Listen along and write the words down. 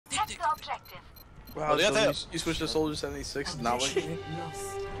Wow, so you switched to Soldier 76, not like me?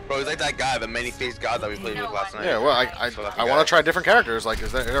 Bro, he's like that guy, the many-faced god that we played with last night. Yeah, well, I want to try different characters. Like,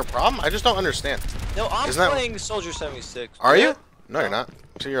 is there a problem? I just don't understand. No, I'm playing Soldier 76. Are you? No, you're not.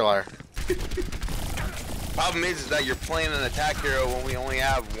 So you're a liar. Problem is that you're playing an attack hero when we only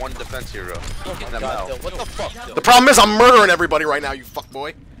have one defense hero. What the fuck? The problem is I'm murdering everybody right now, you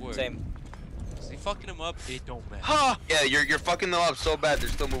fuckboy. Same. Is he fucking him up? It don't matter. Huh? Yeah, you're fucking them up so bad they're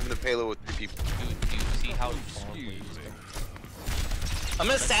still moving the payload with 3 people. Dude, do you see how I'm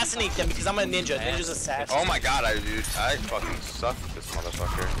gonna assassinate them because I'm a ninja. Ninja's assassin. Oh my god, dude, I fucking suck with this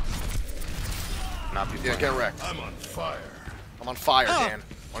motherfucker. Not be Yeah, get wrecked. I'm on fire. I'm on fire, Dan.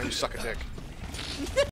 Why don't you suck a dick?